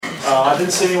I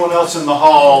didn't see anyone else in the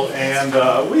hall,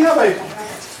 and we have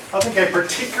I think a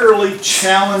particularly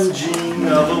challenging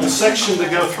little section to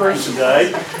go through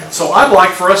today. So I'd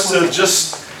like for us to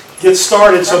just get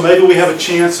started, so maybe we have a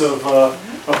chance of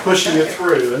pushing it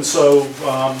through. And so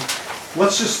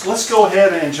let's go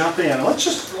ahead and jump in. And let's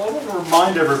just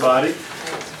remind everybody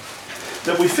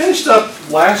that we finished up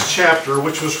last chapter,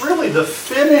 which was really the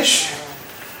finish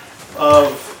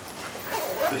of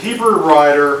the Hebrew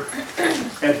writer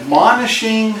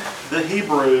admonishing the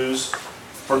Hebrews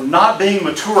for not being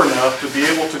mature enough to be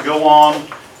able to go on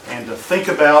and to think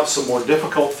about some more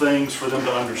difficult things for them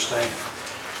to understand.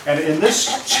 And in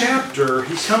this chapter,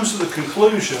 he comes to the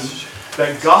conclusion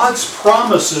that God's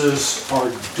promises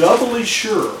are doubly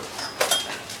sure,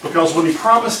 because when he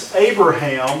promised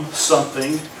Abraham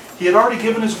something, he had already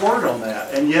given his word on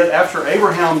that. And yet after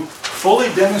Abraham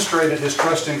fully demonstrated his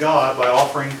trust in God by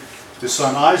offering his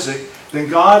son Isaac, then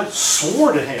God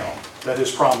swore to him that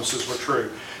his promises were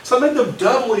true. So it made them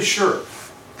doubly sure.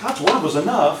 God's word was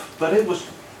enough, but it was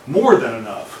more than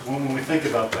enough when we think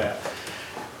about that.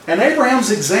 And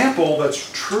Abraham's example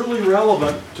that's truly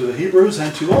relevant to the Hebrews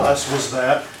and to us was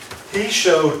that he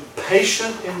showed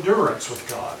patient endurance with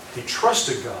God. He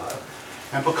trusted God.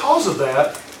 And because of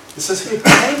that, it says he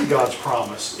obtained God's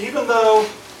promise, even though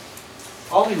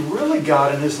all he really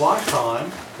got in his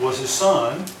lifetime was his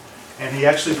son, and he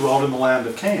actually dwelled in the land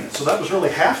of Canaan. So that was really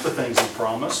half the things he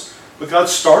promised. But God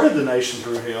started the nation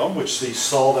through him, which he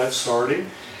saw that starting.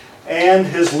 And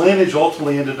his lineage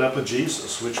ultimately ended up with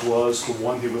Jesus, which was the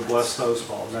one who would bless those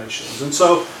of all nations. And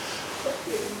so,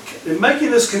 in making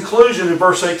this conclusion in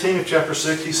verse 18 of chapter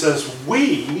 6, he says,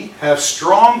 "We have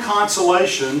strong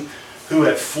consolation who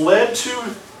have fled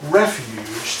to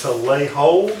refuge to lay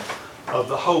hold of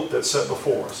the hope that's set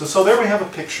before us." And so there we have a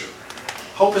picture.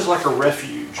 Hope is like a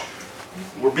refuge.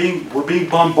 We're being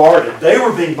bombarded. They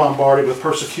were being bombarded with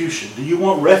persecution. Do you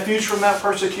want refuge from that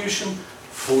persecution?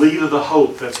 Flee to the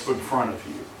hope that's in front of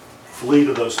you. Flee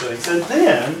to those things. And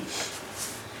then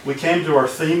we came to our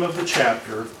theme of the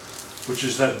chapter, which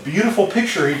is that beautiful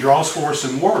picture he draws for us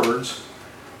in words.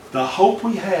 The hope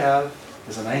we have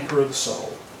is an anchor of the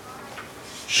soul,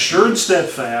 sure and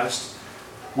steadfast,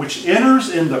 which enters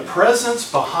in the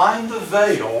presence behind the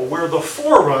veil where the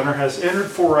forerunner has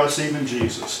entered for us, even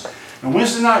Jesus. And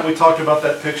Wednesday night we talked about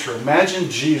that picture.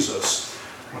 Imagine Jesus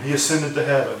when he ascended to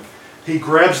heaven. He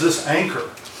grabs this anchor,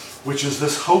 which is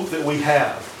this hope that we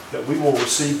have, that we will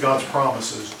receive God's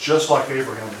promises, just like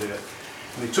Abraham did.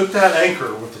 And he took that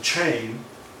anchor with the chain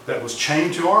that was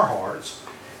chained to our hearts,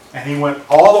 and he went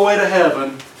all the way to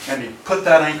heaven, and he put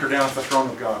that anchor down at the throne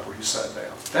of God where he sat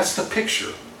down. That's the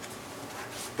picture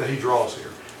that he draws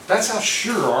here. That's how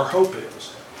sure our hope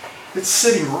is. It's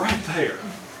sitting right there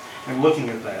and looking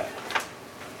at that.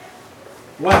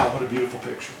 Wow, what a beautiful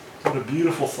picture. What a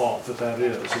beautiful thought that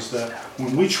is that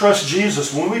when we trust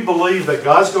Jesus, when we believe that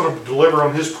God's going to deliver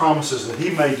on his promises that he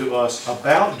made to us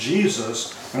about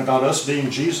Jesus and about us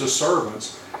being Jesus'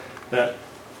 servants, that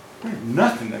there's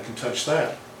nothing that can touch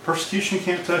that. Persecution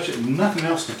can't touch it, nothing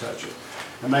else can touch it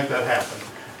and make that happen.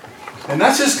 And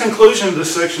that's his conclusion of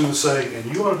this section to say, and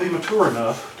you ought to be mature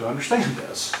enough to understand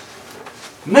this.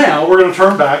 Now we're going to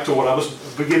turn back to what I was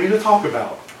beginning to talk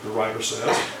about, the writer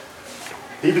says.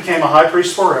 He became a high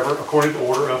priest forever, according to the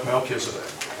order of Melchizedek.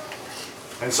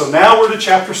 And so now we're to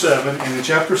chapter 7, and in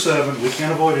chapter 7, we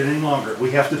can't avoid it any longer.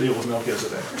 We have to deal with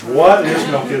Melchizedek. What is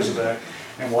Melchizedek,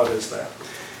 and what is that?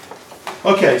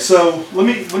 Okay, so let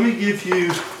me give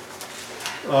you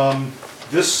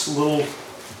this little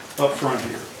up front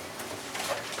here.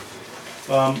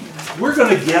 We're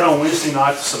going to get on Wednesday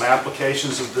night some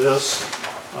applications of this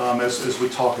as we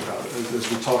talk about it, as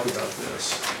we talk about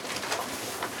this.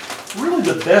 Really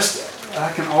the best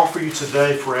I can offer you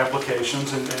today for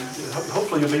applications, and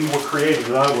hopefully you'll be more creative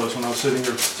than I was when I was sitting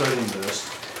here studying this.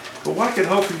 But what I can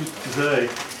hope for you today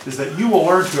is that you will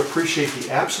learn to appreciate the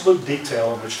absolute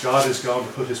detail in which God is going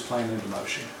to put his plan into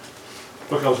motion.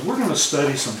 Because we're going to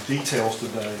study some details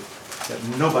today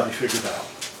that nobody figured out.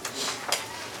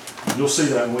 And you'll see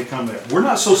that when we come there. We're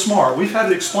not so smart. We've had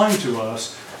it explained to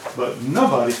us, but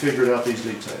nobody figured out these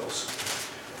details.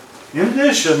 In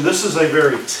addition, this is a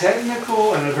very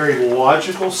technical and a very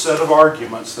logical set of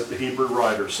arguments that the Hebrew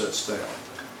writer sets down.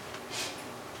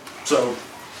 So,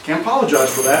 can't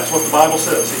apologize for that. That's what the Bible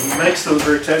says. He makes those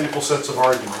very technical sets of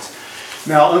arguments.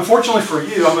 Now, unfortunately for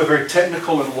you, I'm a very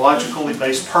technical and logically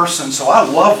based person, so I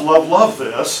love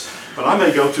this, but I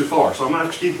may go too far. So I'm going to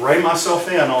have to keep reining myself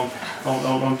in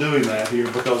on doing that here,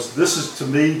 because this is, to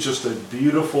me, just a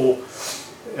beautiful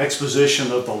exposition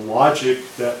of the logic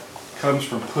that comes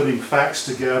from putting facts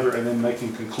together and then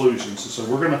making conclusions. And so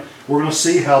we're gonna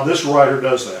see how this writer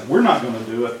does that. We're not going to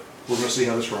do it. We're going to see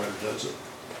how this writer does it.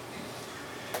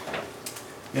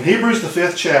 In Hebrews the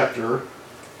 5th chapter,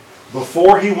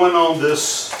 before he went on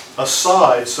this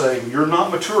aside saying, you're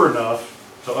not mature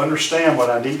enough to understand what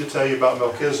I need to tell you about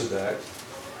Melchizedek,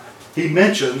 he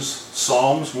mentions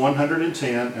Psalms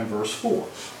 110 and verse 4.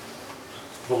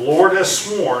 The Lord has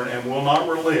sworn and will not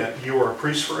relent. You are a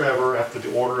priest forever after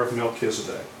the order of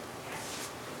Melchizedek.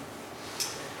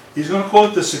 He's going to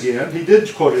quote this again. He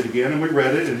did quote it again, and we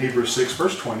read it in Hebrews 6,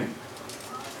 verse 20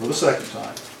 for the second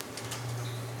time.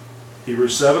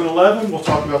 Hebrews 7:11, we'll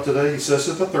talk about today, he says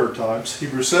it the third time.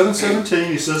 Hebrews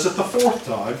 7:17, he says it the fourth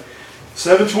time.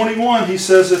 7:21, he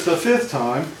says it the fifth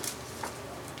time.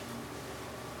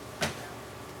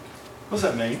 What does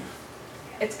that mean?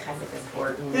 It's kind of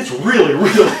important. It's really,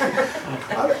 really.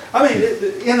 I mean,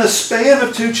 in the span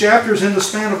of 2 chapters, in the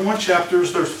span of 1 chapter,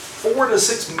 there's 4 to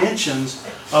 6 mentions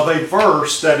of a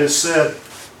verse that is said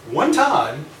one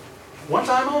time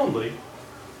only,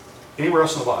 anywhere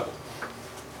else in the Bible.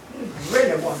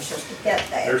 Really wants us to get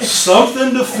that. There's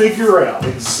something to figure out.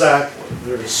 Exactly.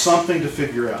 There is something to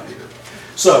figure out here.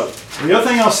 So, the other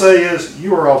thing I'll say is,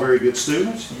 you are all very good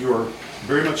students. You are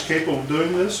very much capable of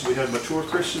doing this. We have mature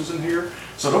Christians in here.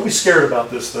 So don't be scared about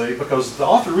this thing, because the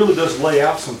author really does lay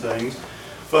out some things.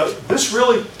 But this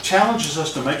really challenges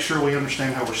us to make sure we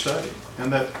understand how we're studying.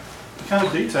 And that kind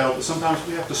of detail that sometimes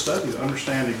we have to study to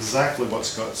understand exactly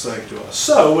what's God's saying to us.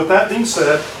 So, with that being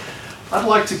said, I'd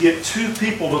like to get 2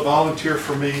 people to volunteer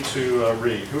for me to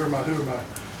read. Who are my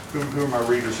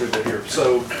readers here?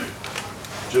 So,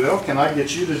 Janelle, can I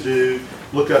get you to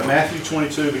look up Matthew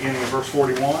 22, beginning in verse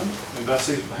 41? And I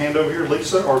see a hand over here,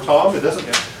 Lisa or Tom. It doesn't.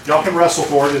 Y'all can wrestle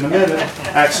for it in a minute.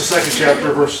 Acts the 2nd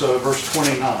chapter, verse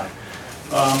 29.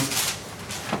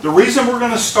 The reason we're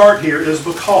going to start here is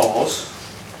because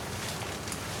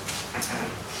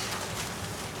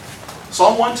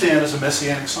Psalm 110 is a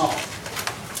messianic psalm.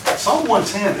 Psalm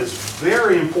 110 is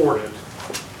very important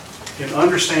in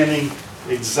understanding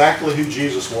exactly who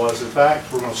Jesus was. In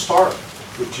fact, we're going to start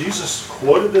with Jesus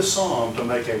quoted this psalm to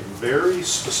make a very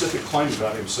specific claim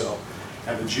about himself,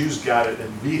 and the Jews got it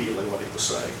immediately what he was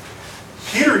saying.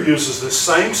 Peter uses this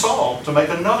same psalm to make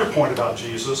another point about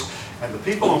Jesus, and the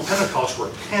people on Pentecost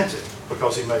repented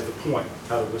because he made the point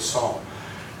out of this psalm.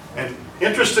 And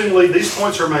interestingly, these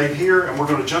points are made here, and we're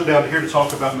going to jump down to here to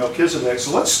talk about Melchizedek.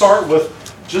 So let's start with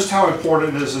just how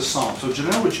important is this psalm. So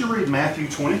Janelle, would you read Matthew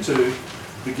 22,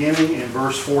 beginning in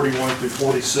verse 41 through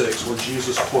 46, where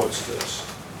Jesus quotes this?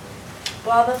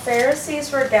 While the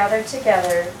Pharisees were gathered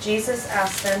together, Jesus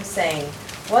asked them, saying,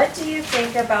 "What do you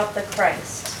think about the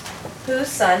Christ? Whose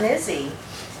son is he?"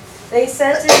 They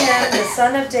said to him, "The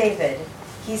son of David."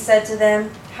 He said to them,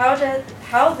 How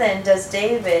then does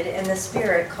David in the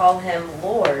Spirit call him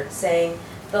Lord, saying,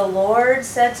 'The Lord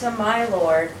said to my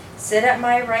Lord, sit at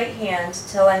my right hand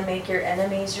till I make your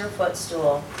enemies your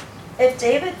footstool'? If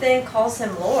David then calls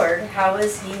him Lord, how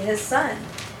is he his son?"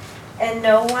 And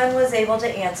no one was able to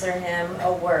answer him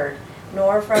a word,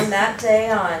 nor from that day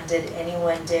on did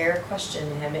anyone dare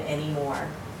question him anymore.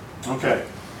 Okay.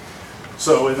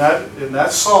 So in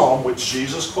that psalm which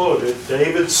Jesus quoted,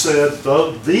 David said,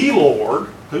 the Lord,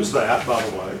 who's that, by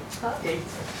the way?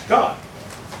 God.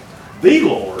 The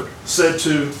Lord said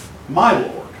to my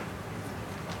Lord.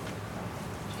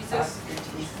 Jesus.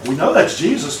 We know that's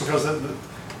Jesus because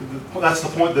that's the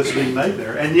point that's being made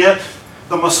there. And yet,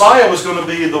 the Messiah was going to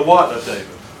be the what of David?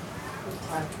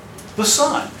 The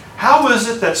Son. How is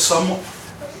it that someone,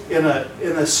 in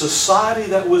a society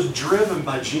that was driven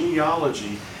by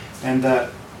genealogy, and that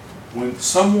when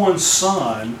someone's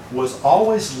son was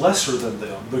always lesser than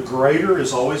them, the greater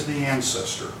is always the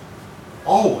ancestor,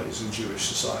 always in Jewish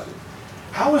society.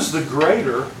 How is the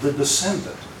greater the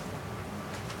descendant?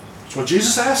 That's what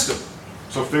Jesus asked them.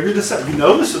 So figure this out. You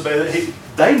know this.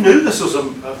 They knew this was a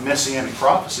messianic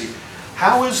prophecy.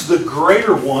 How is the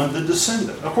greater one the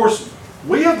descendant? Of course,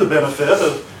 we have the benefit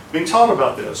of being taught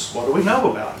about this. What do we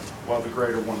know about it? Why the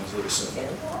greater one is the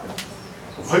descendant?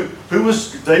 Who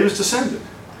was David's descendant?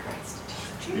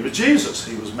 He was Jesus.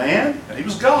 He was man and he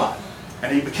was God.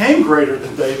 And he became greater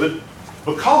than David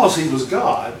because he was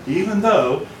God, even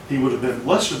though he would have been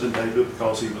lesser than David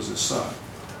because he was his son.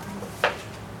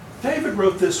 David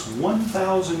wrote this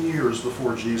 1,000 years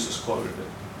before Jesus quoted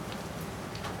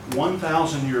it.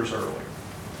 1,000 years earlier.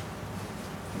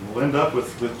 And we'll end up with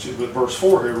verse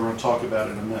 4 here we're going to talk about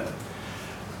in a minute.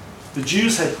 The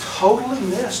Jews had totally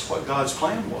missed what God's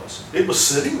plan was. It was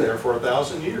sitting there for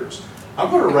 1,000 years. I'm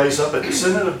going to raise up a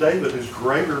descendant of David who's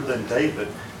greater than David,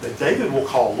 that David will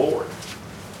call Lord.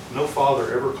 No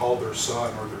father ever called their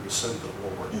son or their descendant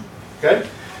Lord. Okay?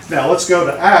 Now let's go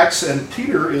to Acts, and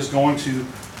Peter is going to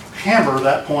hammer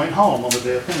that point home on the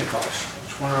day of Pentecost.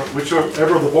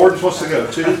 Whichever of the boards wants to go,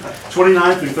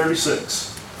 29 through 36.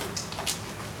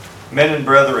 Men and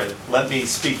brethren, let me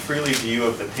speak freely to you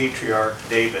of the patriarch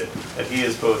David, that he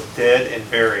is both dead and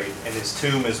buried, and his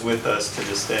tomb is with us to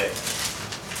this day.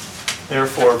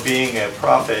 Therefore, being a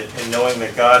prophet, and knowing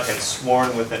that God had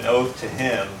sworn with an oath to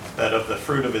him, that of the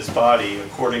fruit of his body,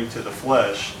 according to the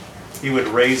flesh, he would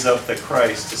raise up the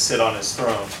Christ to sit on his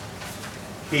throne.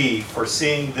 He,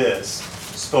 foreseeing this,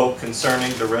 spoke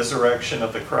concerning the resurrection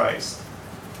of the Christ,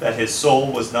 that his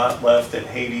soul was not left in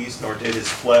Hades, nor did his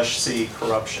flesh see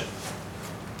corruption.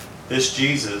 This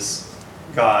Jesus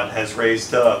God has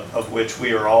raised up, of which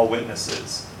we are all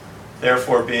witnesses.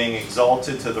 Therefore, being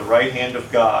exalted to the right hand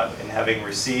of God, and having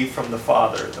received from the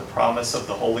Father the promise of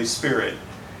the Holy Spirit,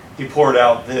 he poured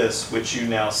out this which you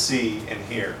now see and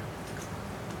hear.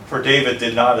 For David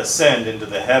did not ascend into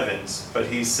the heavens, but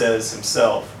he says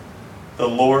himself, the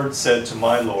Lord said to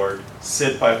my Lord,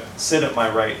 sit at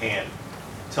my right hand,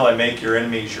 till I make your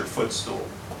enemies your footstool.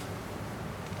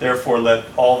 Therefore let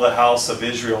all the house of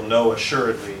Israel know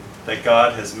assuredly that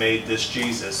God has made this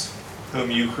Jesus,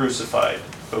 whom you crucified,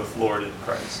 both Lord and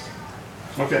Christ.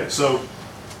 Okay, so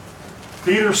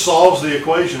Peter solves the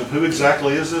equation of who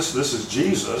exactly is this? This is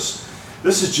Jesus.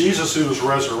 This is Jesus who was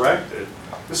resurrected.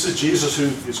 This is Jesus who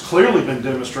has clearly been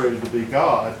demonstrated to be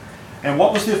God. And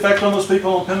what was the effect on those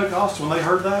people on Pentecost when they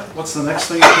heard that? What's the next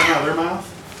thing that came out of their mouth?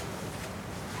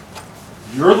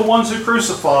 You're the ones who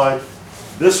crucified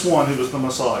this one who was the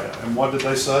Messiah. And what did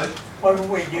they say? What do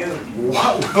we do?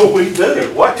 What will we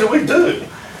do? What do we do?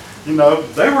 You know,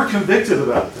 they were convicted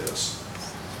about this.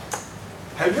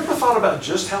 Have you ever thought about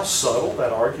just how subtle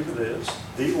that argument is?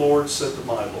 The Lord said to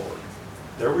my Lord.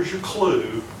 There was your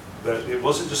clue that it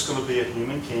wasn't just going to be a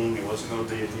human king. It wasn't going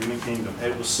to be a human kingdom.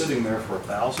 It was sitting there for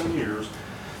 1,000 years.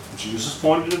 Jesus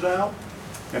pointed it out.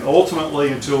 And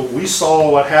ultimately, until we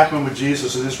saw what happened with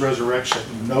Jesus and his resurrection,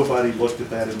 nobody looked at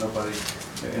that and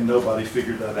nobody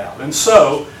figured that out. And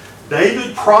so,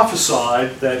 David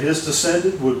prophesied that his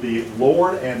descendant would be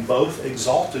Lord and both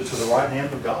exalted to the right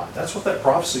hand of God. That's what that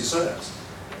prophecy says.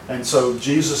 And so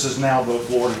Jesus is now both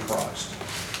Lord and Christ.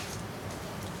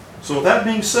 So with that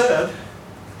being said,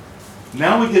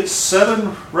 now we get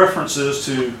 7 references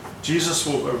to Jesus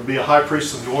will be a high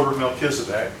priest of the order of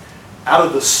Melchizedek out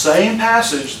of the same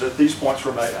passage that these points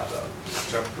were made out of.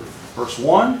 Chapter verse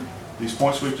 1, these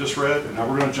points we've just read, and now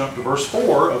we're going to jump to verse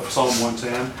 4 of Psalm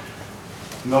 110,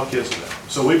 Melchizedek.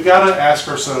 So we've got to ask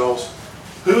ourselves,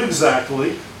 who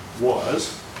exactly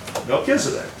was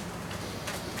Melchizedek?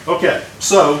 Okay,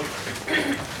 so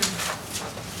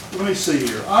let me see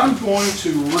here. I'm going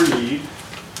to read,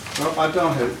 well, I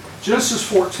don't have it. Genesis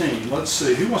 14. Let's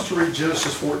see. Who wants to read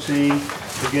Genesis 14,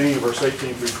 beginning of verse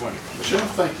 18 through 20? Michelle,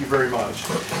 thank you very much.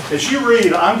 As you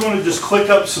read, I'm going to just click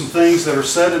up some things that are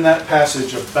said in that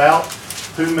passage about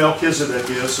who Melchizedek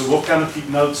is, so we'll kind of keep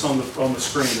notes on the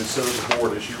screen instead of the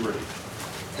board as you read.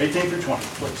 18 through 20,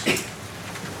 please.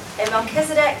 And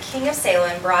Melchizedek, king of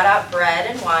Salem, brought out bread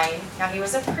and wine. Now he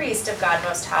was a priest of God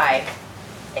Most High.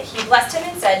 He blessed him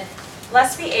and said,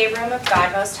 Blessed be Abram of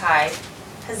God Most High,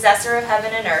 possessor of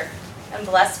heaven and earth, and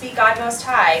blessed be God Most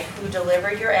High, who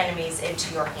delivered your enemies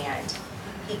into your hand.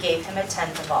 He gave him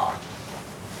 1/10 of all.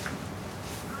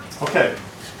 Okay.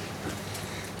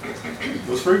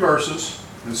 Those 3 verses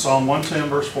in Psalm 110,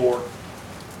 verse 4,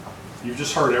 you've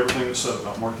just heard everything that's said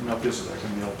about Melchizedek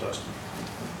in the Old Testament.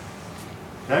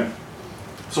 Okay?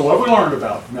 So what have we learned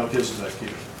about Melchizedek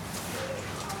here?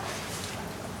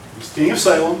 He's king of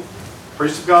Salem,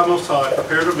 priest of God Most High,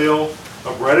 prepared a meal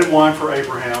of bread and wine for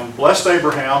Abraham, blessed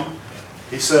Abraham.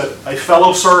 He said, a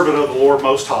fellow servant of the Lord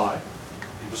Most High.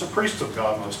 He was a priest of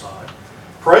God Most High.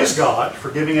 Praise God for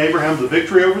giving Abraham the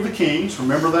victory over the kings.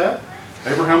 Remember that?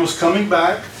 Abraham was coming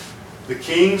back. The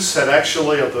kings had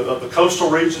actually, of the coastal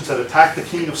regions, had attacked the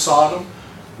king of Sodom.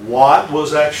 Lot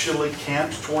was actually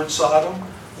camped towards Sodom.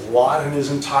 Lot and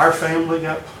his entire family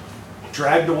got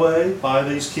dragged away by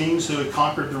these kings who had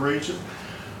conquered the region.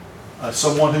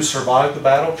 Someone who survived the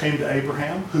battle came to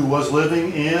Abraham, who was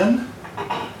living in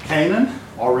Canaan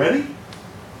already,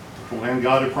 the land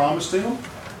God had promised him.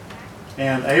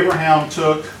 And Abraham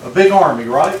took a big army,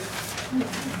 right?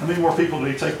 How many more people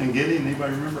did he take than Gideon?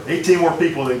 Anybody remember? 18 more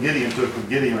people than Gideon took when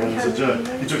Gideon was a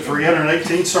judge. He took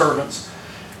 318 servants,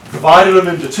 divided them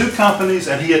into 2 companies,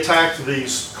 and he attacked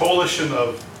these coalition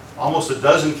of almost a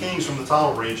dozen kings from the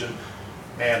Tidal region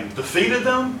and defeated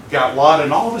them, got Lot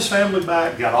and all of his family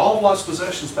back, got all of Lot's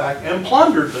possessions back, and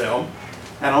plundered them.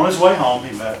 And on his way home,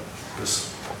 he met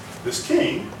this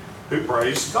king who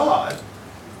praised God,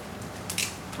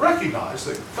 recognized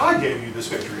that God gave you this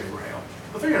victory, Abraham.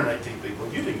 The 318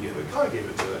 people, you didn't give it, God gave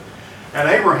it to it. And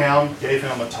Abraham gave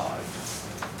him a tithe.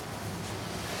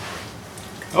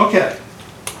 Okay,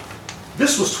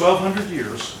 this was 1,200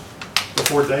 years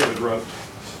before David wrote,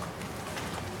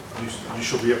 you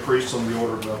shall be a priest on the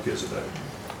order of Melchizedek.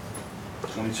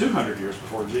 2,200 years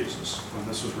before Jesus, when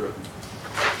this was written.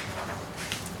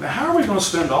 Now, how are we going to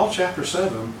spend all chapter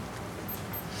 7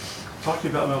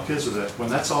 talking about Melchizedek when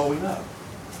that's all we know?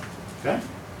 Okay?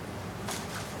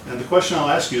 And the question I'll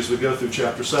ask you as we go through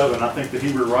chapter 7, I think the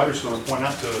Hebrew writer is going to point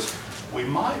out to us, we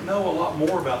might know a lot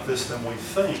more about this than we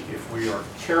think if we are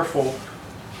careful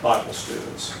Bible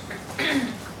students.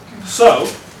 So,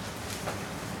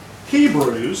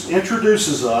 Hebrews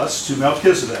introduces us to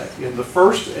Melchizedek. In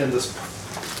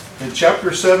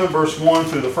chapter 7, verse 1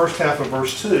 through the first half of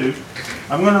verse 2,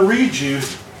 I'm going to read you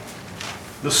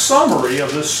the summary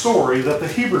of this story that the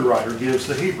Hebrew writer gives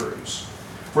the Hebrews.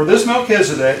 For this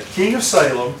Melchizedek, king of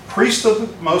Salem, priest of the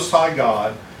Most High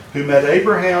God, who met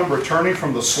Abraham returning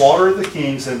from the slaughter of the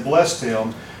kings and blessed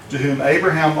him, to whom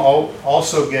Abraham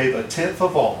also gave a tenth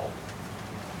of all.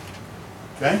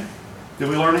 Okay? Did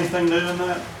we learn anything new in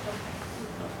that?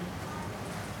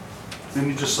 Didn't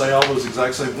you just say all those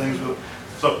exact same things?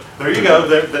 So there you go.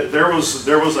 There was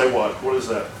a what? What is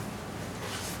that?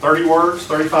 30 words,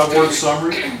 35 word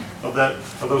summary of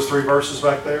those 3 verses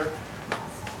back there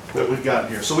that we've got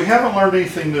here. So we haven't learned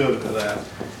anything new to that.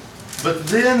 But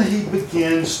then he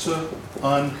begins to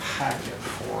unpack it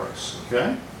for us.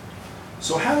 Okay?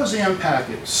 So how does he unpack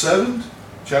it?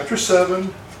 Chapter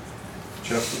 7,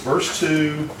 verse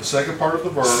 2, the second part of the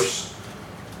verse.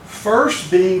 First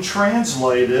being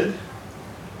translated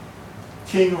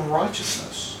King of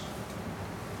Righteousness.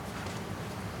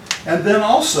 And then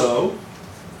also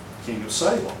King of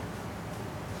Salem.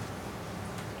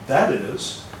 That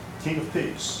is King of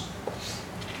Peace.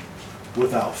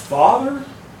 Without father,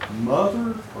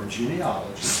 mother, or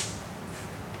genealogy,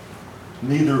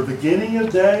 neither beginning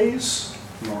of days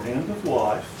nor end of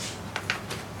life,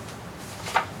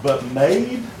 but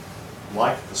made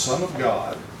like the Son of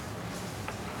God,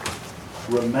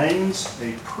 remains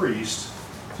a priest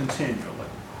continually.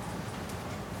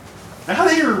 Now, how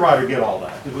did the Hebrew writer get all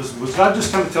that? Was God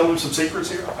just kind of telling him some secrets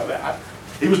here?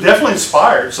 He was definitely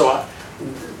inspired, so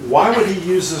why would he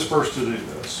use this verse to do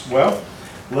this? Well,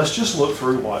 let's just look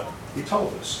through what he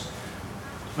told us.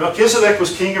 Melchizedek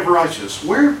was king of righteousness.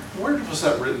 Where was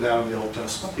that written down in the Old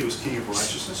Testament? He was king of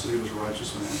righteousness, and he was a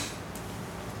righteous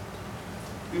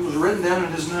man. It was written down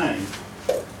in his name.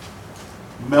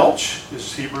 Melch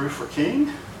is Hebrew for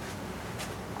king.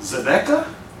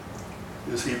 Zedekah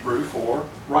is Hebrew for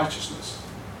righteousness.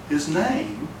 His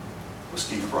name was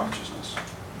King of Righteousness.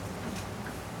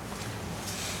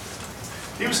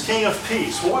 He was king of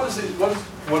peace. What did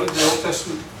the Old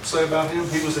Testament say about him?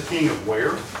 He was the king of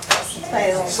where?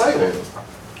 Salem.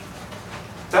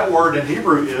 That word in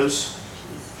Hebrew is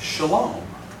shalom.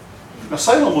 Now,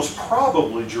 Salem was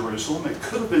probably Jerusalem. It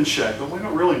could have been Shechem. We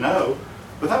don't really know.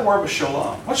 But that word was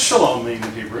shalom. What's shalom mean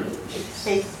in Hebrew?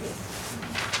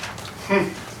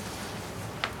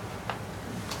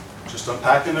 Just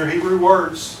unpacking their Hebrew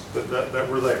words that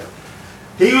were there.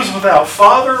 He was without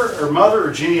father or mother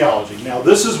or genealogy. Now,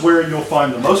 this is where you'll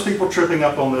find the most people tripping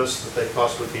up on this that they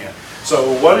possibly can.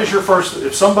 So, what is your first?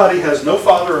 If somebody has no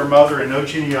father or mother and no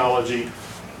genealogy,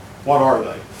 what are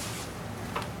they?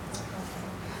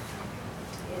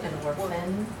 An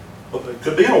orphan. Well, they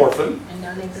could be an orphan,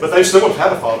 but they still would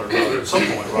have had a father or mother at some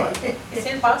point, right? It's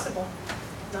impossible.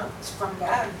 No, it's from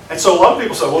God. And so a lot of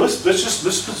people say, well, this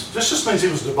just means he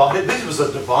was divine. He was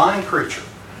a divine creature.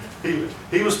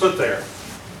 He was put there.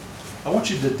 I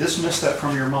want you to dismiss that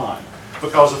from your mind.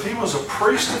 Because if he was a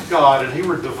priest of God and he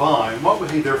were divine, what would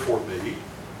he therefore be?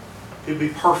 He'd be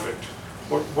perfect.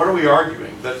 What are we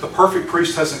arguing? That the perfect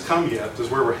priest hasn't come yet is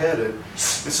where we're headed. And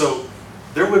so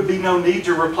there would be no need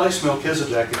to replace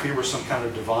Melchizedek if he were some kind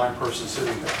of divine person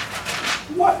sitting there.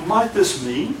 What might this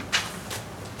mean?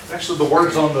 Actually, the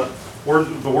words on the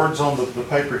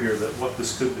paper here, that what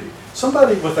this could be.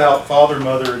 Somebody without father,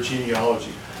 mother, or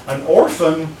genealogy. An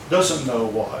orphan doesn't know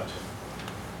what.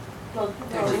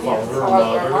 Father or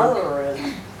mother is,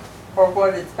 or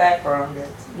what its background is.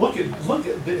 Look at.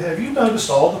 Have you noticed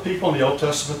all the people in the Old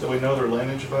Testament that we know their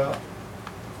lineage about?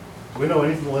 Do we know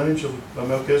anything of the lineage of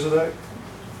Melchizedek?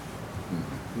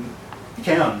 You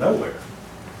can't nowhere.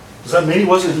 Does that mean he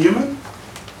wasn't human?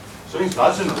 So it means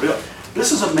God's in the real.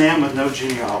 This is a man with no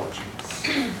genealogy.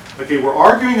 Okay,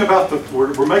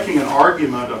 we're making an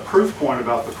argument, a proof point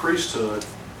about the priesthood.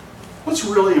 What's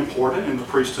really important in the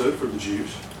priesthood for the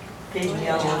Jews?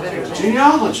 Genealogy.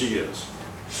 Genealogy is.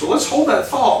 So let's hold that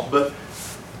thought, but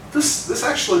this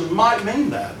actually might mean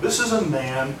that. This is a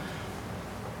man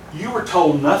you were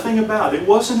told nothing about. It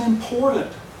wasn't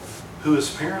important who his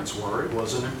parents were. It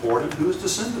wasn't important who his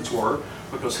descendants were,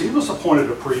 because he was appointed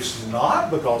a priest not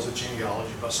because of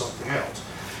genealogy, but something else.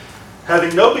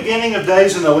 Having no beginning of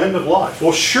days and no end of life.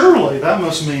 Well, surely that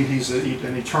must mean he's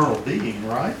an eternal being,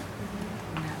 right?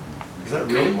 Is that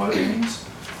really what it means?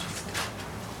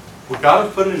 Would God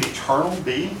have put an eternal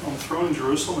being on the throne in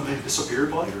Jerusalem and then he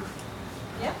disappeared later?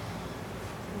 Yeah.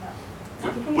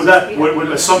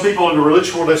 Would some people in the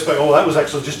religious world expect, oh, that was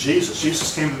actually just Jesus.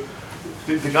 Jesus came to...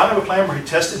 Did God have a plan where he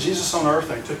tested Jesus on earth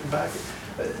and he took him back?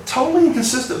 Totally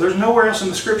inconsistent. There's nowhere else in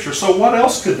the Scripture. So what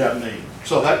else could that mean?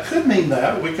 So that could mean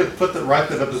that. We could write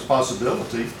that up as a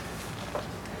possibility.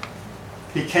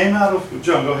 He came out of...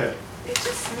 John, go ahead. It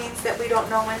just means that we don't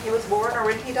know when he was born or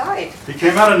when he died. He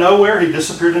came out of nowhere. He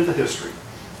disappeared into history.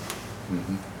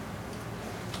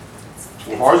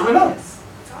 As far as we know.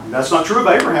 And that's not true of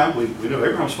Abraham. We know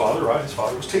Abraham's father, right? His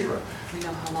father was Terah. We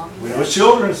know how long he We know his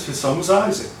children. His son was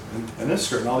Isaac, and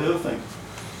Iscar, and all the other things.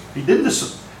 He didn't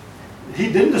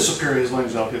disappear in his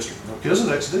lineage out of history.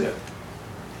 Melchizedek's did.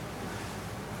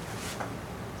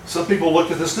 Some people look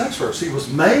at this next verse. He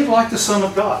was made like the Son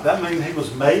of God. That means he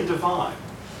was made divine.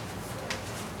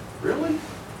 Really?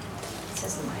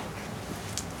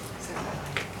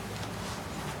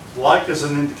 Like is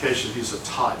an indication he's a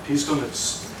type.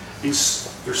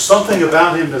 There's something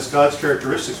about him that's God's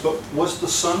characteristics. But was the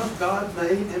Son of God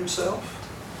made himself?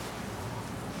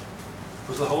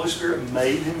 Was the Holy Spirit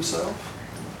made himself?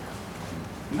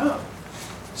 No.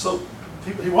 So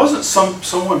he wasn't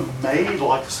someone made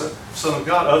like the Son of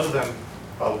God, other than,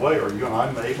 by the way, are you and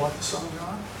I made like the Son of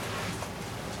God?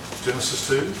 Genesis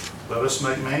 2, let us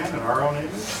make man in our own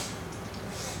image.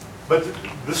 But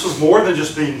this was more than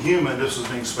just being human, this was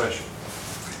being special.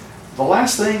 The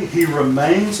last thing, he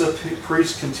remains a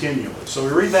priest continually. So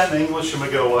we read that in English and we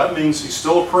go, well, that means he's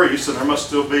still a priest, and there must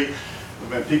still be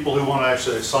people who want to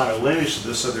actually assign a lineage to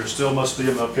this, so there still must be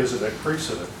a Melchizedek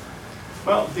priesthood.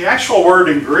 Well, the actual word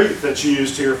in Greek that's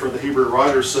used here for the Hebrew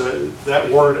writer said that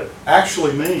word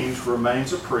actually means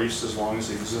remains a priest as long as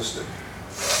he existed.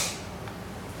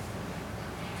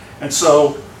 And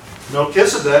so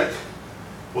Melchizedek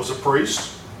was a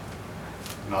priest,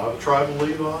 not of the tribe of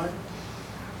Levi,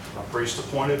 a priest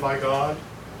appointed by God,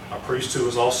 a priest who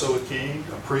was also a king,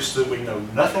 a priest that we know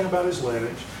nothing about his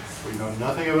lineage, we know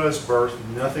nothing about his birth,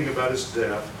 nothing about his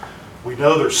death. We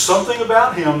know there's something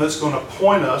about him that's going to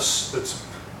point us, that's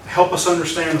help us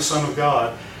understand the Son of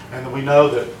God, and that we know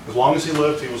that as long as he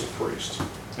lived, he was a priest.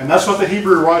 And that's what the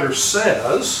Hebrew writer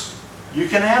says. You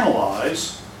can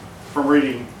analyze from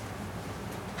reading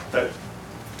that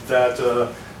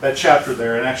chapter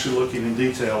there and actually looking in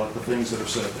detail at the things that are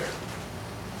said there.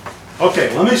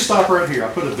 Okay, let me stop right here. I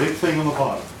put a big thing on the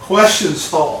bottom. Questions,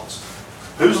 thoughts.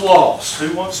 Who's lost?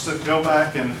 Who wants to go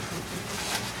back and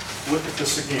look at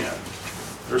this again?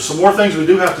 There's some more things we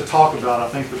do have to talk about, I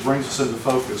think, that brings us into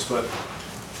focus, but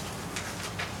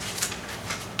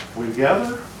we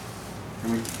together?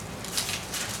 Can we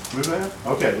move ahead?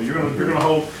 Okay, well,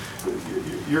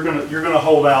 you're gonna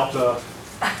hold out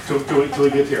till we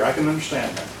get here. I can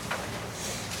understand that.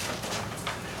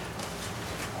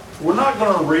 We're not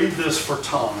going to read this for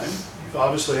time. You've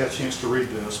obviously had a chance to read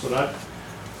this, but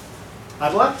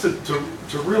I'd like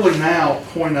to really now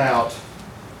point out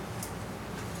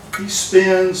he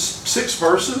spends 6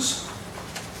 verses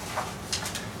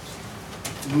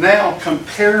now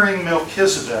comparing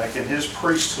Melchizedek and his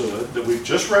priesthood that we've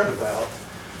just read about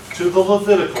to the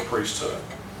Levitical priesthood,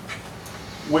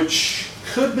 which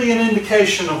could be an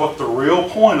indication of what the real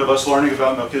point of us learning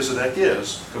about Melchizedek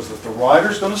is. Because if the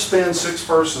writer's going to spend 6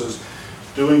 verses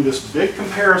doing this big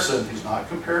comparison, he's not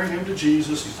comparing him to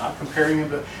Jesus, he's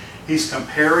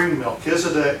comparing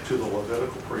Melchizedek to the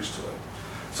Levitical priesthood.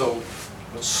 So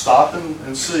let's stop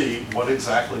and see what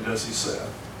exactly does he say.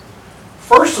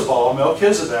 First of all,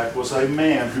 Melchizedek was a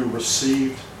man who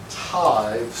received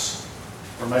tithes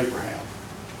from Abraham.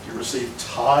 He received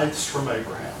tithes from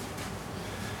Abraham.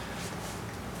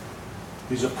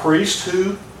 He's a priest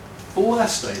who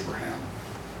blessed Abraham.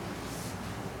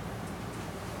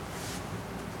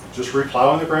 Just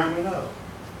replowing the ground, we know.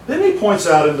 Then he points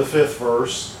out in the 5th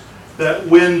verse that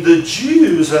when the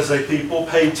Jews as a people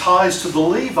paid tithes to the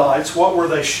Levites, what were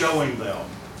they showing them?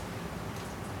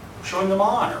 Showing them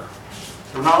honor.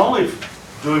 They're not only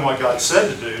doing what God said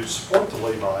to do to support the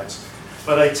Levites,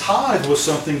 but a tithe was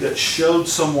something that showed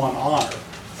someone honor.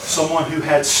 Someone who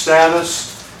had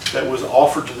status that was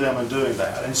offered to them in doing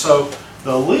that. And so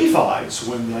the Levites,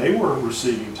 when they were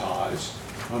receiving tithes,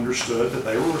 understood that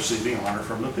they were receiving honor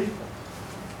from the people.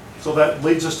 So that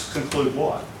leads us to conclude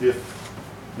what? If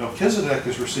Melchizedek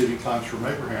is receiving tithes from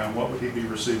Abraham, what would he be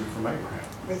receiving from Abraham?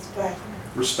 Respect.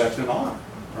 Respect and honor,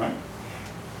 right?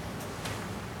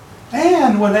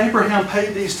 And when Abraham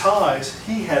paid these tithes,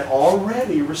 he had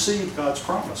already received God's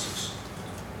promises.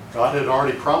 God had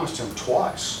already promised him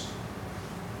twice.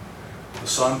 The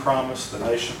son promise, the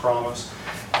nation promise.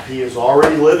 He is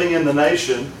already living in the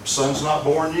nation. Son's not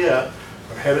born yet,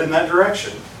 but headed in that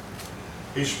direction.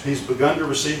 He's begun to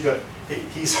receive God.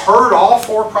 He's heard all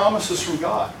 4 promises from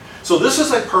God. So this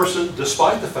is a person,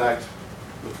 despite the fact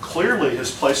that clearly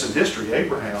his place in history,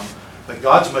 Abraham, that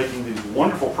God's making these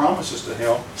wonderful promises to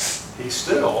him, he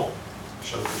still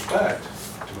shows respect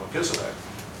to Melchizedek,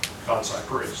 God's high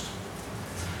priest.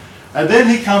 And then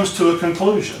he comes to a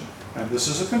conclusion. And this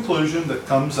is a conclusion that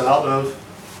comes out of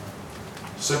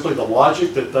simply the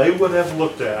logic that they would have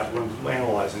looked at when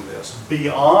analyzing this.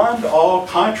 Beyond all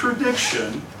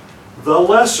contradiction, the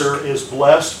lesser is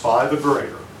blessed by the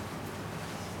greater.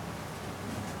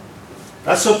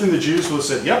 That's something the Jews would have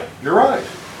said, yep, you're right.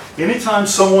 Anytime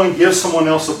someone gives someone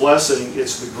else a blessing,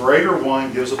 it's the greater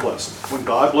one gives a blessing. When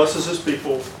God blesses his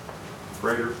people,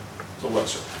 greater to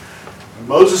lesser. When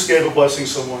Moses gave a blessing to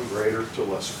someone, greater to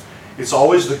lesser. It's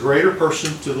always the greater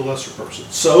person to the lesser person.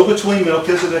 So between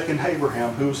Melchizedek and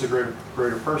Abraham, who was the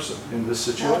greater person in this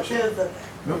situation? Melchizedek.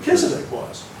 Melchizedek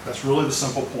was. That's really the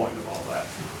simple point of all that.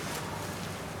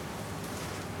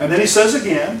 And then he says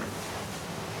again,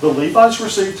 the Levites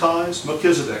received tithes,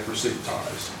 Melchizedek received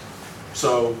tithes.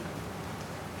 So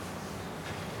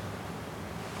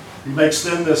he makes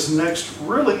then this next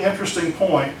really interesting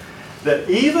point that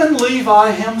even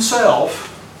Levi himself,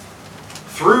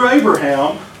 through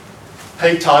Abraham,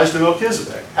 paid tithes to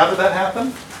Melchizedek. How did that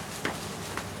happen?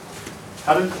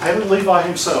 How did Levi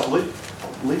himself?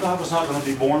 Levi was not going to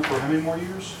be born for how many more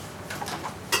years?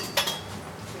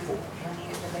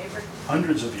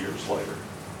 Hundreds of years later.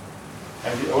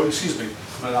 And,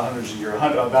 not hundreds of years,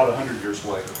 about 100 years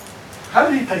later. How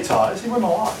did he pay tithes? He wasn't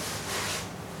alive.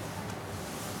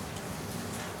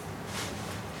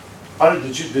 I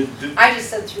just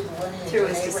said through the lineage Through of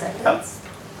his Abraham.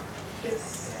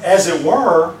 descendants. As it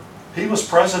were, he was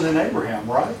present in Abraham,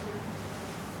 right?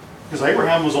 Because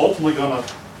Abraham was ultimately going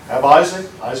to have Isaac.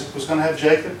 Isaac was going to have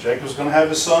Jacob. Jacob was going to have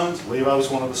his sons. Levi was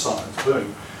one of the sons.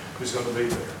 Boom. Who's going to be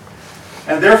there?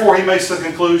 And therefore he makes the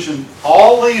conclusion,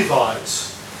 all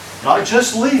Levites, not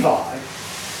just Levi,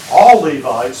 all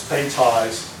Levites pay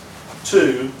tithes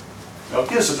to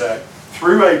Melchizedek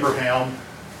through Abraham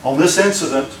on this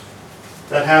incident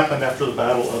that happened after the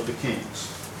Battle of the Kings.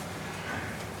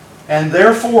 And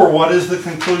therefore, what is the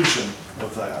conclusion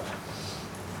of that?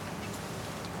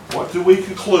 What do we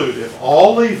conclude? If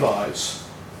all Levites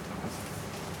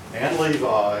and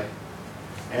Levi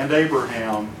and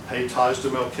Abraham paid tithes to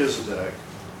Melchizedek,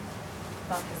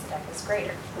 Melchizedek is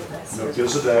greater.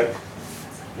 Melchizedek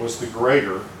was the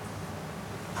greater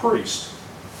priest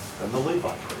than the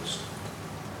Levite priest.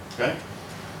 Okay?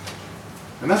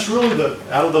 And that's really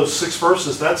out of those 6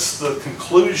 verses, that's the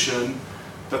conclusion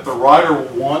that the writer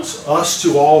wants us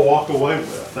to all walk away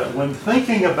with. That when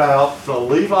thinking about the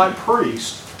Levite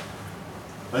priest,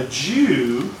 a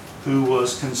Jew who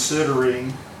was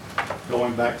considering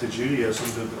going back to Judaism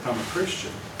to become a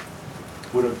Christian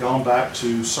would have gone back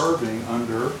to serving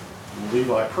under the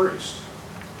Levite priest.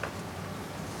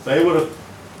 They would have,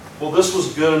 well, this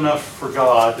was good enough for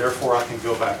God, therefore I can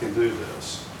go back and do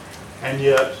this. And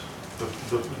yet,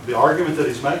 the argument that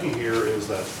he's making here is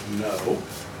that no,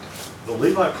 the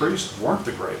Levite priests weren't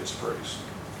the greatest priests.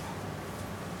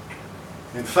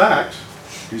 In fact,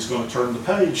 he's going to turn the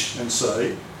page and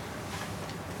say,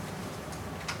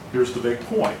 here's the big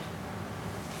point.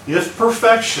 If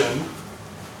perfection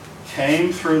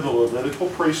came through the Levitical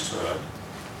priesthood,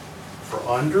 for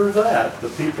under that the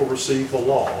people received the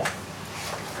law,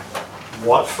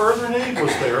 what further need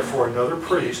was there for another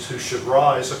priest who should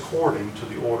rise according to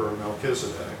the order of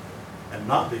Melchizedek and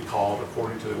not be called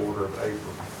according to the order of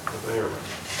Aaron?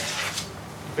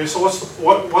 Okay, so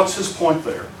what's his point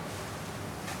there?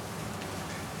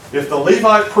 If the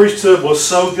Levite priesthood was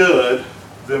so good,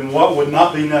 then what would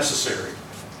not be necessary?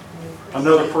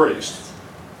 Another priest.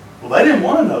 Well, they didn't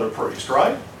want another priest,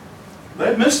 right? They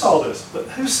had missed all this. But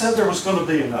who said there was going to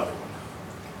be another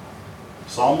one?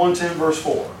 Psalm 110, verse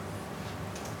 4.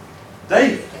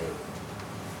 David.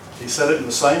 He said it in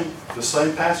the same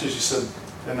passage. He said,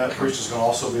 and that priest is going to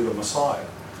also be the Messiah.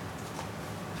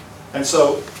 And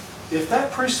so, if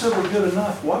that priesthood were good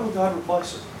enough, why would God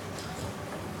replace it?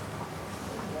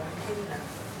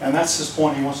 And that's his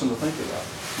point he wants them to think about.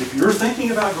 If you're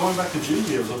thinking about going back to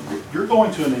Judaism, you're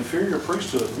going to an inferior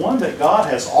priesthood, one that God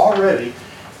has already,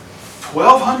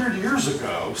 1,200 years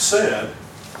ago, said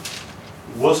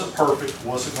wasn't perfect,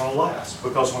 wasn't going to last.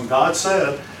 Because when God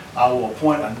said, I will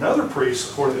appoint another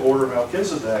priest according to the order of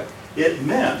Melchizedek, it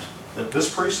meant that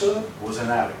this priesthood was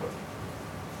inadequate.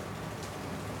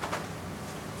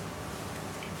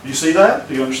 Do you see that?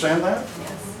 Do you understand that?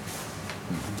 Yes.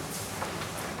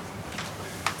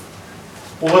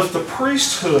 Well, if the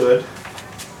priesthood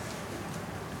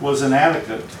was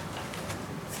inadequate,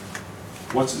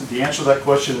 what's the answer to that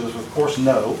question is, of course,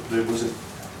 no. It was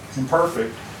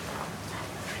imperfect.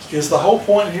 Is the whole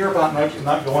point here about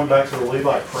not going back to the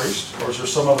Levite priest, or is there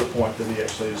some other point that he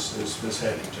actually is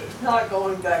heading to? Not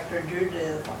going back to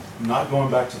Judaism. Not going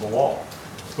back to the law.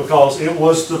 Because it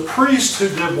was the priest who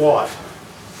did what?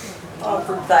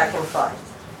 Offered sacrifice.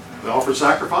 They offered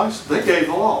sacrifice? They gave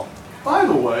the law. By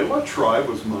the way, what tribe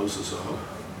was Moses of?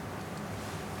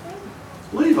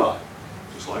 Levi.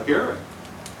 Just like Aaron.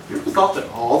 You ever thought that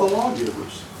all the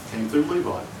lawgivers came through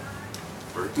Levi?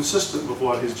 Very consistent with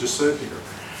what he's just said here.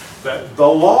 That the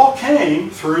law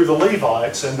came through the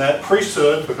Levites, and that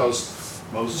priesthood, because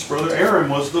Moses' brother Aaron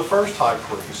was the first high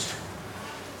priest.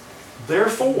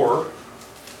 Therefore,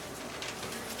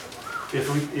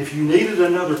 if you needed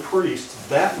another priest,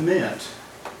 that meant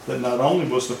that not only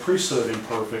was the priesthood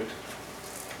imperfect,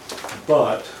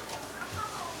 but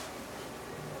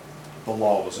the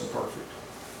law was imperfect.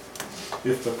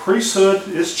 If the priesthood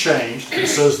is changed, it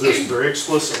says this very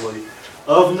explicitly,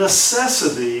 of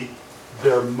necessity,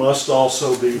 there must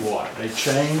also be what? A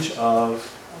change of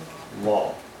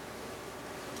law.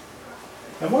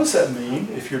 And what does that mean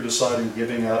if you're deciding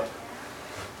giving up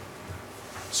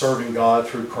serving God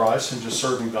through Christ and just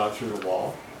serving God through the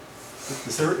law?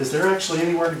 Is there actually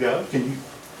anywhere to go? And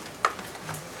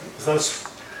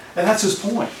that's his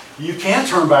point. You can't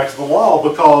turn back to the law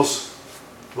because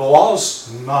the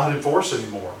law's not enforced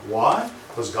anymore. Why?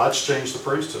 Because God's changed the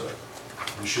priesthood.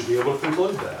 You should be able to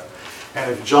conclude that. And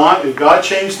if God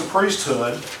changed the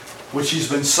priesthood, which he's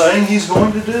been saying he's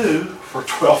going to do for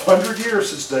 1,200 years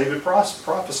since David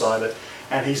prophesied it,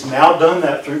 and he's now done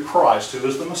that through Christ, who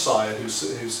is the Messiah,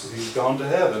 who's gone to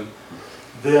heaven,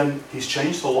 then he's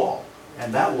changed the law.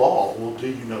 And that law will do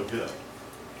you no good.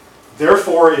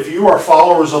 Therefore, if you are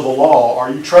followers of the law, are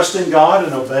you trusting God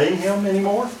and obeying him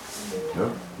anymore?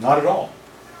 No. Not at all.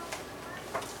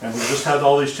 And we just had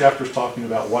all these chapters talking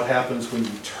about what happens when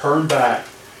you turn back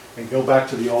and go back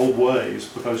to the old ways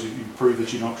because you prove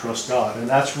that you don't trust God. And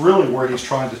that's really where he's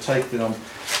trying to take them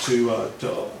to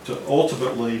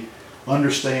ultimately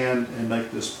understand and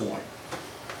make this point.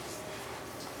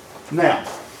 Now,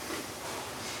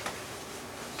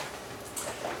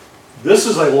 this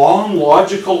is a long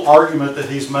logical argument that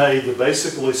he's made to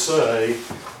basically say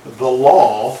the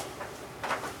law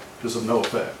is of no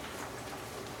effect.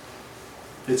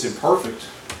 It's imperfect.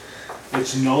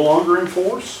 It's no longer in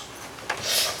force.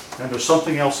 And there's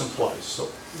something else in place. So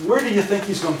where do you think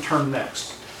he's going to turn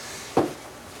next?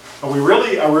 Are we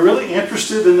really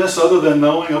interested in this other than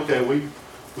knowing, okay, we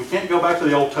can't go back to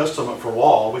the Old Testament for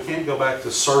law. We can't go back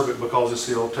to serve it because it's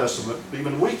the Old Testament.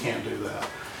 Even we can't do that.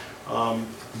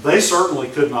 They certainly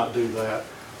could not do that.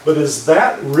 But is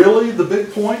that really the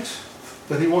big point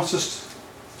that he wants us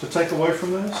to take away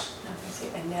from this?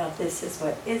 And now this is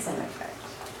what is in effect.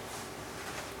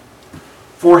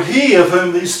 For he of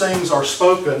whom these things are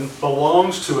spoken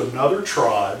belongs to another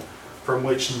tribe from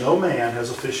which no man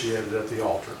has officiated at the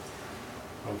altar.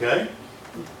 Okay?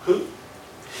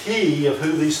 He of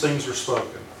whom these things are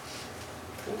spoken.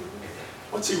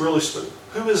 What's he really spoken?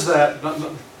 Who is that?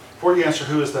 Before you answer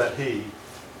who is that he,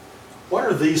 what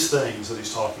are these things that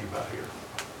he's talking about here?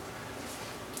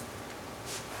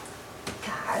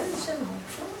 Tithes and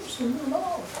offerings and the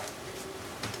law.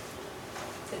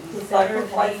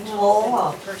 Sacrifice the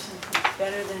law. Person who's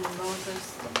better than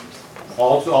Moses.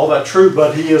 All that true,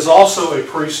 but he is also a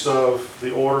priest of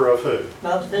the order of who?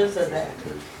 Melchizedek.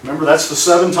 Remember, that's the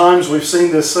 7 times we've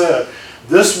seen this said.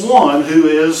 This one who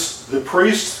is the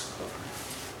priest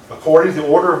according to the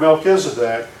order of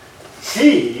Melchizedek,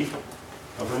 he,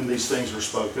 of whom these things are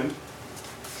spoken,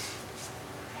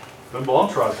 doesn't belong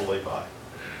to the tribe of Levi.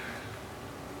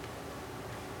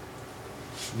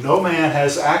 No man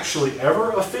has actually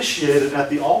ever officiated at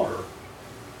the altar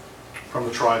from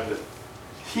the tribe that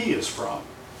he is from.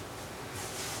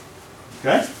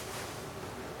 Okay?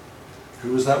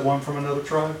 Who is that one from another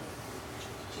tribe?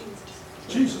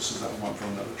 Jesus is that one from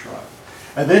another tribe.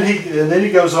 And then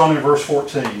he goes on in verse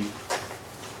 14.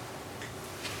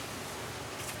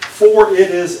 For it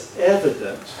is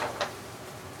evident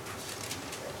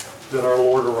did our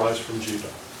Lord arise from Judah,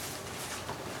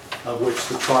 of which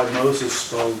the tribe Moses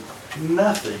spoke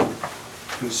nothing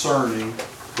concerning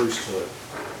priesthood.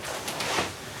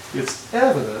 It's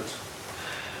evident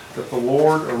that the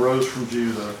Lord arose from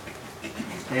Judah,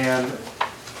 and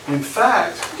in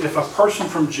fact, if a person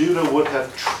from Judah would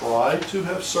have tried to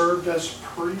have served as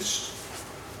priest,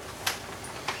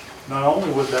 not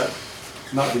only would that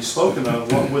not be spoken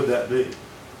of, what would that be?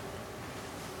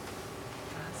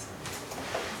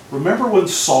 Remember when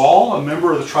Saul, a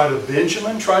member of the tribe of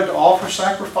Benjamin, tried to offer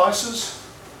sacrifices?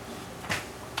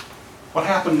 What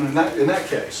happened in that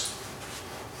case?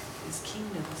 His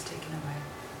kingdom was taken away.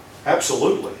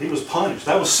 Absolutely. He was punished.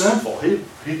 That was sinful.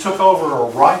 He took over a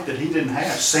right that he didn't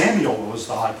have. Samuel was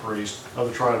the high priest of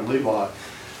the tribe of Levi.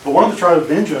 But one of the tribe of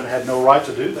Benjamin had no right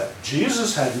to do that.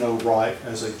 Jesus had no right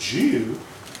as a Jew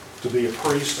to be a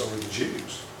priest over the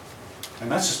Jews. And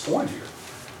that's his point here.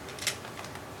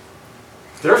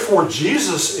 Therefore,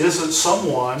 Jesus isn't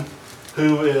someone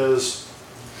who is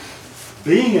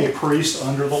being a priest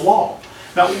under the law.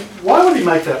 Now, why would he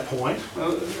make that point?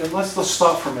 And let's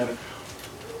stop for a minute.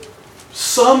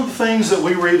 Some things that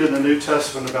we read in the New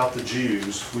Testament about the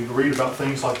Jews, we read about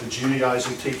things like the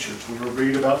Judaizing teachers. We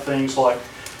read about things like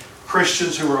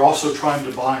Christians who were also trying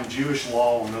to bind Jewish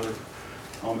law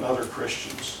on other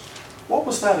Christians. What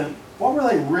was that? What were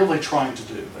they really trying to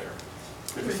do there?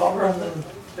 Have you thought about that?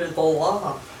 There's the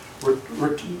law.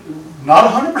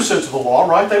 Not 100% to the law,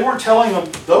 right? They weren't telling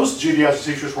them, those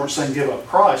Judaizing teachers weren't saying give up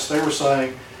Christ. They were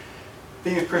saying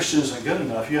being a Christian isn't good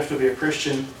enough. You have to be a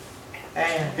Christian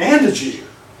and a Jew.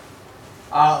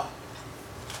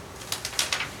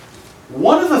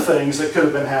 One of the things that could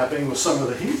have been happening with some of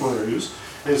the Hebrews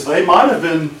is they might have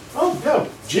been, oh yeah,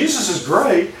 Jesus is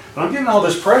great, but I'm getting all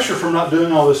this pressure from not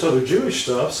doing all this other Jewish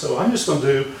stuff, so I'm just going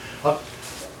to do,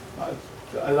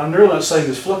 I'm really not saying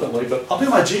this flippantly, but I'll do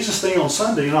my Jesus thing on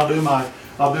Sunday and I'll do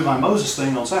my Moses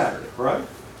thing on Saturday, right?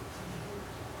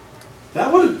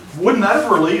 Wouldn't that have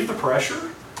relieved the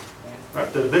pressure? Right?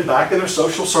 That had been back in their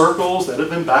social circles, that had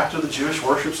been back to the Jewish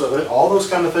worship, so that all those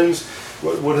kind of things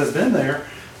would have been there.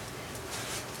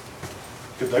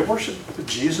 Could they worship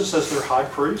Jesus as their high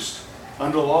priest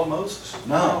under the law of Moses?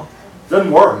 No.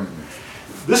 Doesn't work.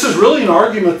 This is really an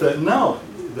argument that no,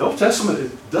 the Old Testament,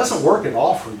 it doesn't work at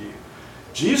all for you.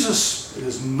 Jesus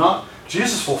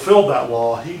fulfilled that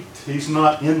law. He's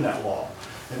not in that law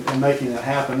and making that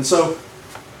happen. And so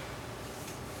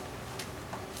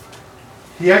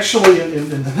he actually, in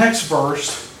the next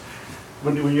verse,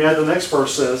 when you add the next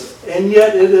verse, says, and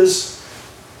yet it is,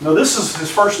 now this is his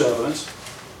first evidence.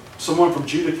 Someone from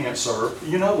Judah can't serve.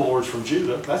 You know the Lord's from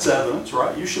Judah. That's evidence,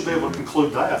 right? You should be able to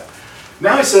conclude that.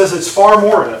 Now he says it's far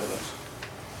more evident.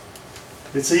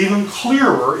 It's even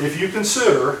clearer if you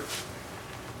consider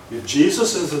if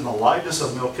Jesus is in the likeness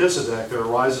of Melchizedek, there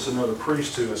arises another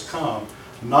priest who has come,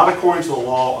 not according to the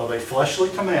law of a fleshly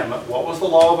commandment. What was the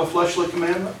law of a fleshly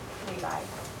commandment? Levi.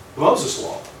 Moses'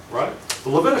 law, right? The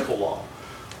Levitical law.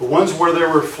 The ones where there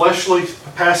were fleshly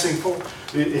passing forth.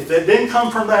 If that didn't come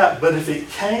from that, but if it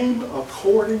came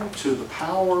according to the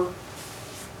power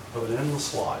of an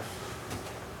endless life.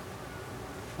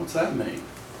 What's that mean?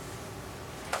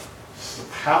 The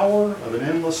power of an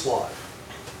endless life.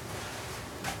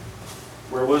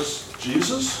 Where was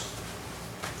Jesus?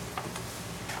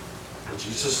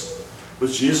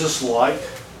 Was Jesus like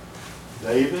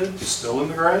David, still in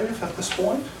the grave at this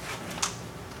point?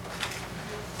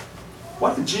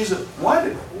 What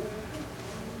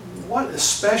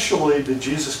especially did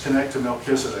Jesus connect to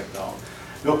Melchizedek on?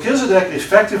 Melchizedek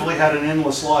effectively had an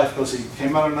endless life because he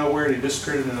came out of nowhere and he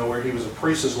disappeared into nowhere. He was a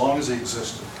priest as long as he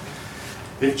existed.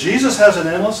 If Jesus has an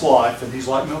endless life and he's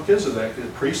like Melchizedek, a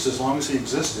priest as long as he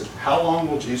existed, how long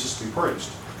will Jesus be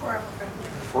priest? Forever.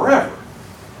 Forever.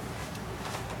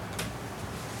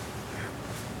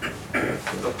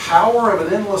 The power of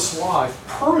an endless life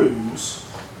proves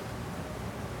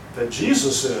that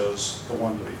Jesus is the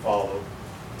one to be followed,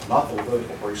 not the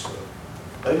Levitical priesthood.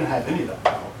 They didn't have any of that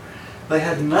power. They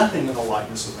had nothing of the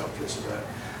likeness of Melchizedek.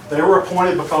 They were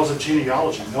appointed because of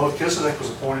genealogy. Melchizedek was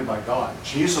appointed by God.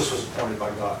 Jesus was appointed by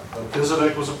God.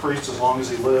 Melchizedek was a priest as long as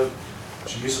he lived.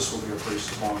 Jesus will be a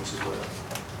priest as long as he lived.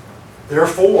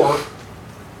 Therefore,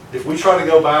 if we try to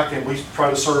go back and we try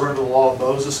to serve under the law of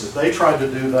Moses, if they tried to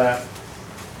do that,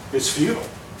 it's futile.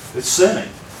 It's sinning.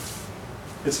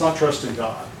 It's not trusting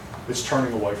God. It's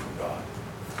turning away from God.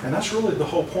 And that's really the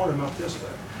whole point of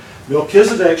Melchizedek.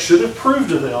 Melchizedek should have proved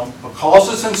to them,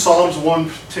 because it's in Psalms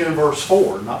 110 verse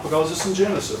 4, not because it's in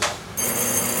Genesis,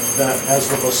 that as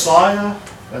the Messiah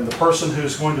and the person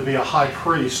who's going to be a high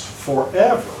priest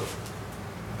forever,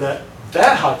 that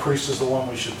high priest is the one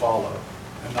we should follow.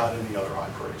 and not any other high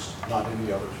priest, not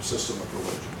any other system of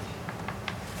religion.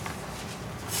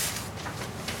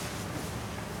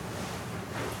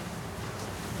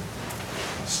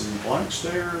 I see blank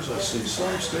stares, I see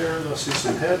some stares, I see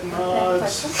some head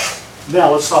nods.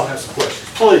 Now, let's stop and have some questions.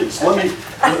 Please, let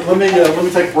me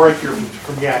take a break here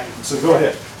from yakking. So go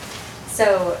ahead.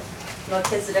 So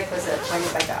Melchizedek was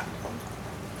appointed by God.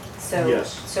 So,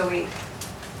 Yes.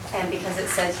 and because it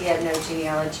says he had no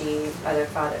genealogy, mother,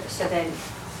 father, so then,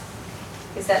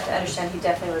 is that to understand he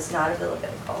definitely was not of the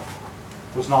Levitical,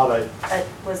 Was not a,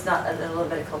 was not of the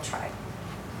Levitical tribe?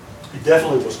 he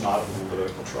definitely was not of the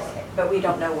Levitical tribe. But we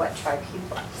don't know what tribe he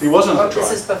was. He wasn't a Oh, tribe.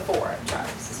 This is before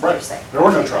tribes, is what you're Right. saying. There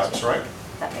were no Okay, tribes, gotcha. right?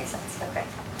 That makes sense, okay.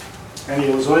 And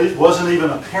he wasn't even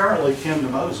apparently kin to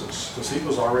Moses, because he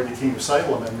was already king of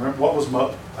Salem. And remember, what was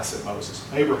Moses?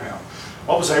 Abraham.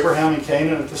 What was Abraham in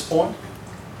Canaan at this point?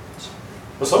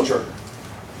 A sojourner.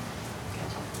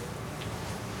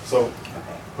 So Okay.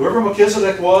 whoever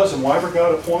Melchizedek was and whatever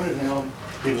God appointed him,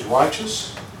 he was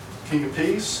righteous, king of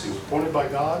peace, he was appointed by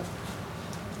God.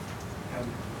 And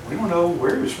we don't know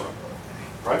where he was from,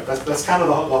 right? That's kind of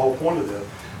the whole point of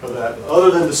that, other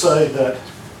than to say that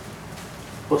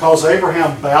because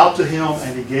Abraham bowed to him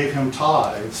and he gave him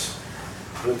tithes,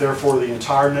 that therefore the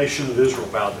entire nation of Israel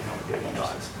bowed to him and gave him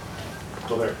tithes.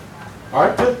 So there. All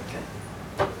right, good.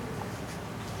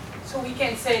 So we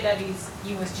can say that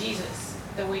he was Jesus,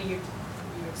 the way you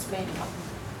explained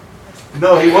it.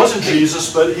 No, he wasn't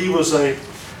Jesus, but he was a...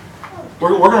 We're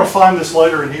going to find this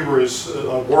later in Hebrews,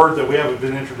 a word that we haven't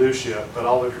been introduced yet, but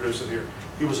I'll introduce it here.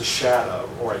 He was a shadow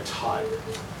or a type.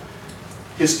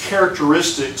 His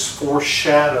characteristics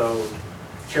foreshadowed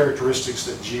characteristics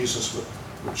that Jesus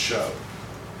would show.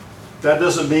 That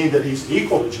doesn't mean that he's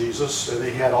equal to Jesus and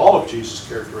he had all of Jesus'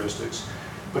 characteristics,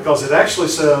 because it actually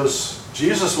says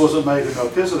Jesus wasn't made in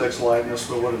Melchizedek's likeness,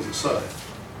 but what does it say?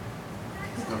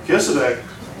 Melchizedek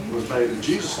was made in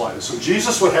Jesus' likeness. So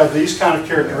Jesus would have these kind of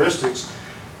characteristics.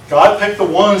 God picked the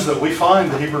ones that we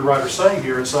find the Hebrew writer saying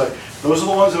here and say, those are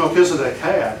the ones that Melchizedek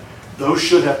had. Those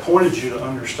should have pointed you to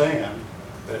understand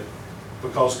that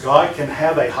because God can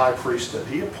have a high priest that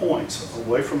he appoints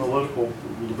away from the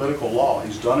Levitical law.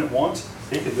 He's done it once,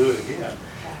 he can do it again.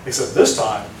 Except this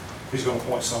time, he's going to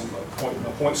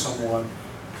appoint someone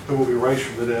who will be raised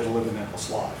from the dead and live an endless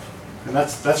life. And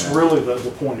that's really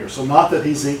the point here. So not that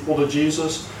he's equal to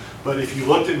Jesus, but if you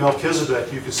looked at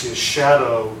Melchizedek, you could see a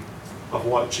shadow of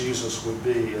what Jesus would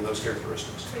be in those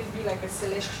characteristics. So it'd be like a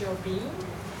celestial being?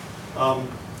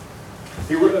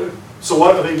 So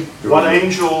what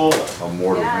angel, A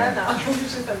mortal man. I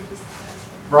don't know.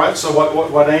 right? So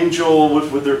what angel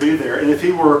would there be there? And if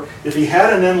he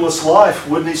had an endless life,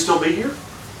 wouldn't he still be here?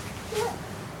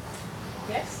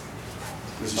 Yes.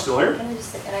 Is he still here? Can I just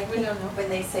say, and I think when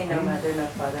they say no mother, no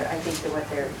father, I think that what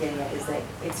they're getting at is that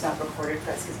it's not recorded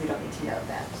for us because we don't need to know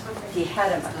that. He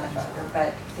had a mother and father,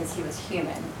 but because he was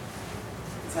human,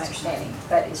 is my understanding.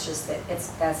 But it's just that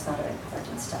that's not of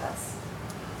importance to us.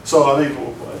 So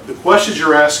the questions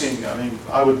you're asking,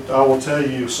 I will tell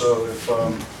you. So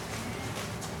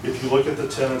if you look at the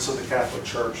tenets of the Catholic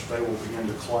Church, they will begin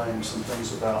to claim some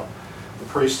things about the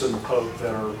priest and the pope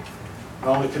that are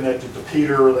not only connected to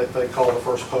Peter, that they call the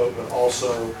first pope, but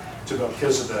also to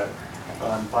Melchizedek,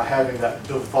 by having that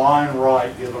divine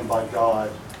right given by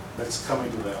God that's coming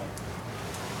to them.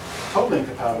 Totally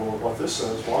incompatible with what this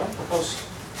says. Why? Because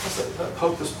that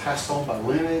pope is passed on by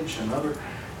lineage and other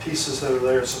pieces that are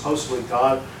there. Supposedly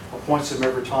God appoints him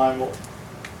every time. Well,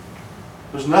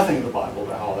 there's nothing in the Bible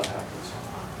about how that happens.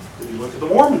 If you look at the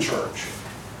Mormon Church,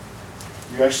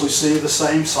 you actually see the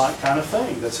same kind of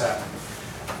thing that's happening.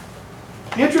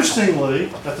 Interestingly,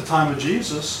 at the time of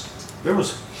Jesus, there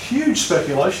was huge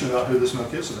speculation about who this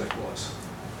Melchizedek was.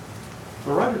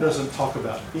 The writer doesn't talk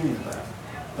about any of that.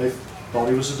 They thought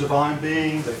he was a divine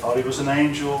being. They thought he was an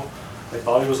angel. They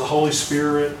thought he was the Holy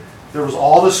Spirit. There was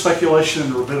all this speculation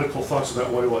in the rabbinical thoughts about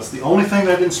what he was. The only thing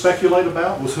they didn't speculate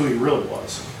about was who he really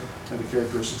was and the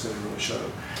characteristics that he really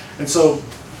showed. And so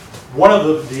one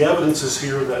of the evidences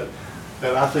here that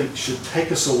I think should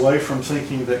take us away from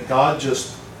thinking that God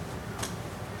just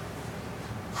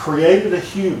created a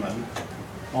human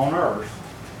on earth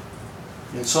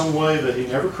in some way that he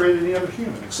never created any other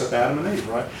human except Adam and Eve,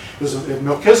 right? Because if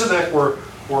Melchizedek were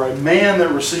a man that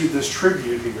received this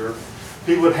tribute here,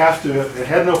 he would have to, if it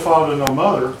had no father, no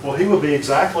mother, well, he would be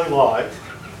exactly like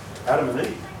Adam and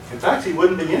Eve. In fact, he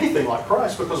wouldn't be anything like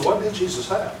Christ, because what did Jesus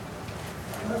have?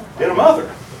 He had a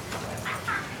mother.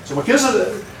 So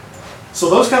Melchizedek, so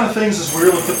those kind of things, as we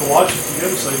really put the logic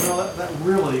together, say, no, that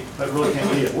really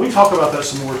can't be it. We talk about that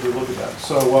some more as we look at that.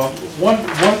 So one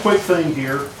quick thing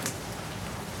here.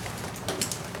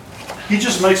 he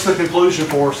just makes the conclusion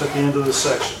for us at the end of this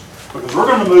section. Because we're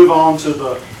going to move on to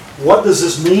the, what does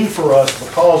this mean for us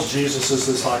because Jesus is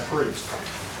this high priest?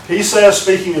 He says,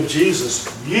 speaking of Jesus,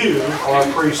 you are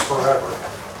a priest forever,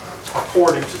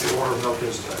 according to the order of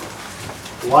Melchizedek.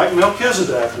 Like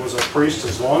Melchizedek was a priest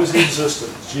as long as he existed,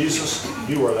 Jesus,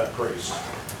 you are that priest.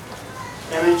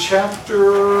 And in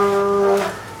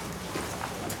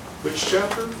which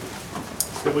chapter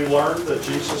did we learn that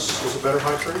Jesus was a better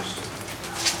high priest?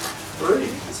 3.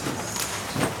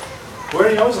 Well,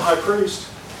 he knows a high priest.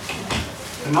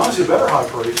 And not only is he a better high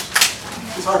priest,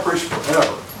 he's high priest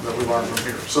forever, that we learn from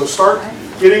here. So start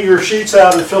getting your sheets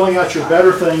out and filling out your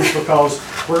better things, because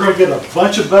we're going to get a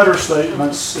bunch of better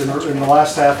statements in the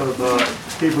last half of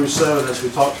Hebrews 7 as we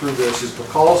talk through this. Is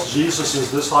because Jesus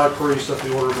is this high priest of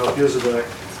the order of Melchizedek,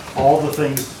 all the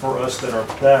things for us that are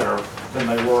better than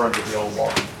they were under the old law.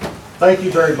 Thank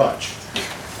you very much.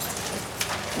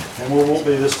 And we won't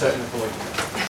be this technical again.